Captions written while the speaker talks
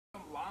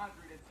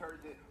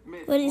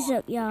What is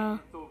up, y'all?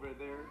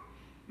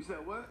 You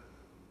said what?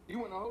 You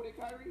want to hold it,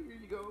 Kyrie? Here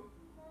you go.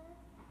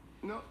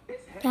 No,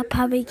 Y'all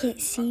probably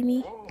can't see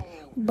me,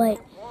 but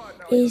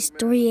it's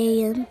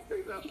 3 a.m.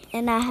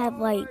 and I have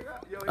like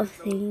a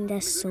thing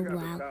that's so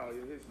loud.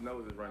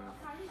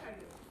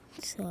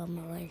 So I'm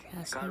gonna let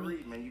y'all see me.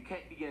 Kyrie, man, you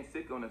can't be getting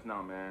sick on us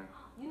now, man.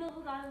 You know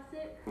who got him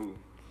sick? Who?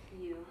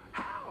 You.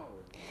 How?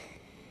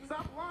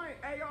 Stop lying.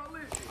 Hey, y'all,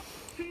 listen.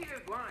 He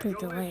is lying. Put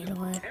the light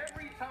on.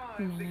 Every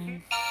time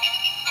Man.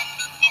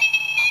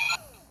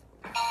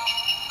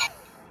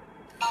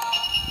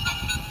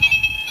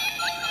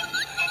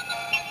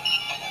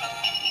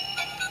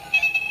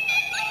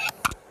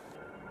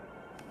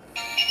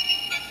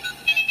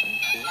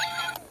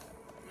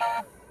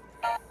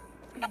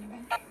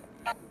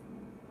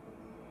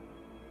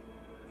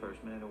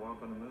 First man to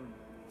walk on the moon.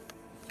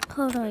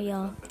 Hold on,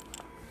 y'all.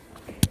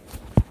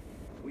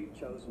 We've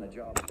chosen a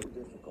job so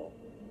difficult.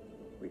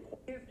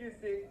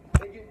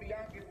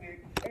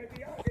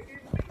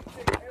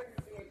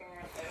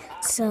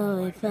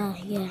 So if I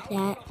hear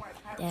that,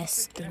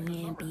 that's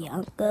Timmy and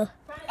Bianca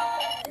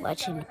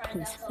watching the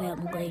Prince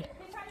Family.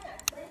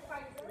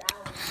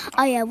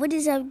 Oh yeah, what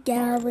is up,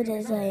 y'all? What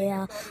is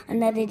up,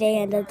 another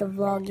day, another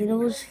vlog. You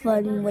know, it was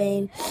fun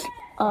when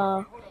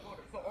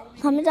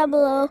comment down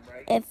below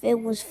if it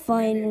was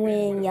fun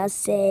when y'all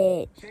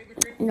said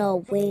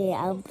no way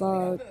I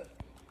vlogged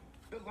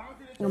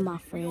with my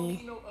friend.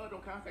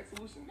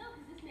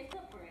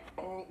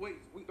 Oh, wait,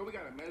 we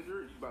gotta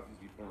measure. You about to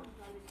be pouring.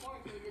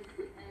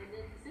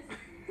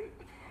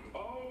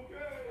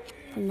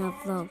 And I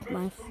vlogged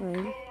my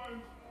friend.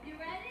 You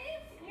ready?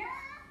 Yeah.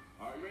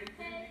 Are you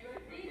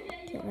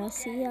ready? Can I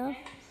see y'all?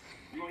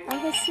 I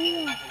can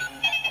see y'all.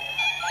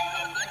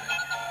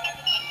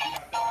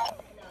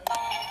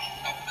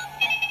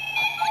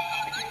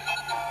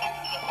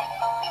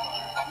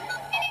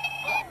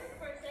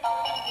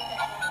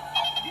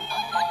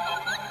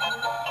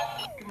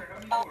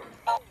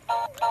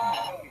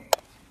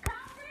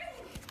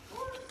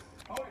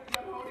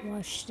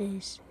 Watch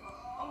this.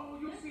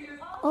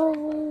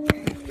 Oh,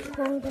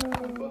 hold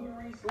on.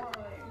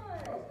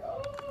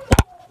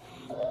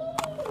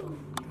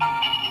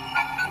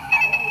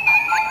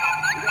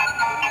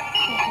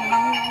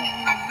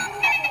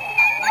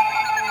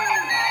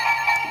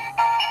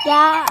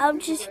 Yeah, I'm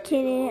just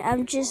kidding.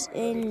 I'm just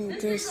in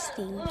this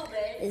thing.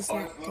 It's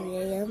not 3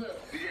 a.m.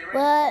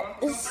 But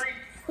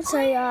I'll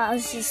tell y'all, I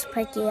was just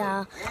pranking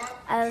y'all.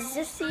 I was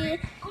just seeing.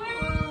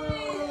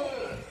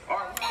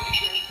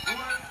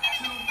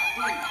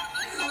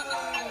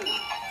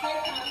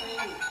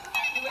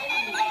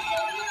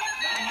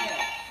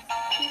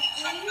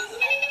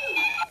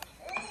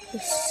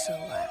 It's so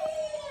loud.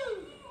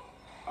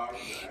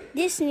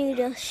 This need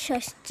to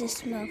shut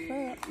this mouth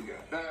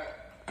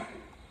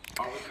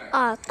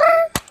up.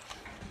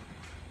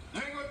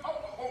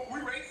 We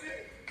racing?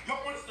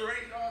 Y'all want us to race?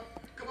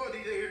 Come on,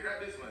 DJ, here,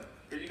 grab this one.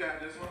 Here, you got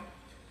this one.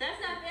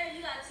 That's not fair.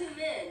 You got 2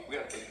 men. We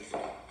gotta take this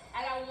off.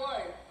 I got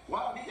 1.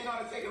 Wow, DJ know how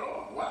to take it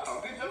off.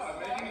 Wow, good job,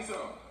 man. Give me some.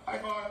 High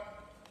five.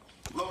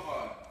 Low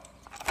five.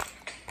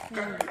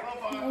 Low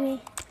five.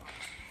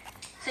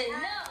 Say no.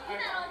 You're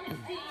not on his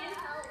team.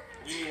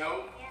 You need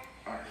help?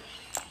 All right.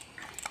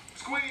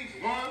 Squeeze.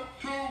 1,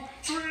 2,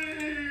 3.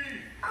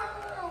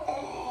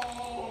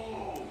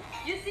 Oh.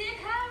 You see it,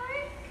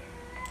 Kyrie?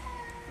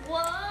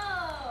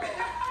 Whoa.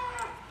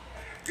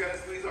 You gotta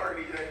squeeze hard,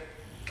 DJ.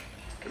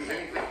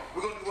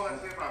 We're gonna do one at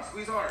the same time.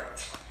 Squeeze hard.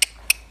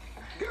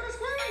 You gotta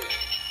squeeze.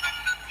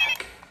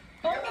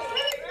 You gotta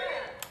squeeze.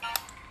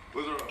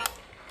 What's wrong?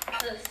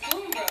 The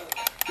spoon broke.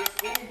 The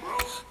spoon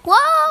broke.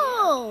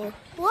 Whoa!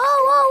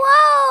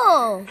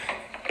 Whoa!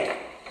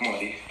 Come on,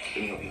 D.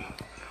 Let me help you.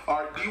 All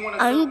right, do you want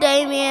to I'm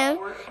Damien,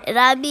 and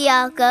I'm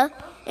Bianca,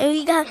 and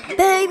we got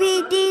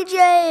baby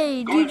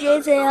DJ.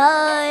 DJ say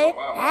hi.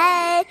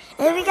 Hey,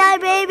 and we got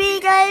baby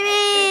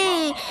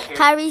Kyrie.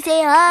 Kyrie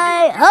say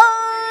hi. Hi.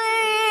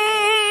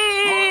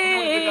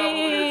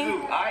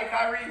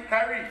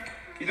 Kyrie,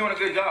 you're doing a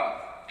good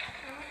job.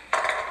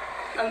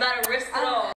 I'm about to risk it all.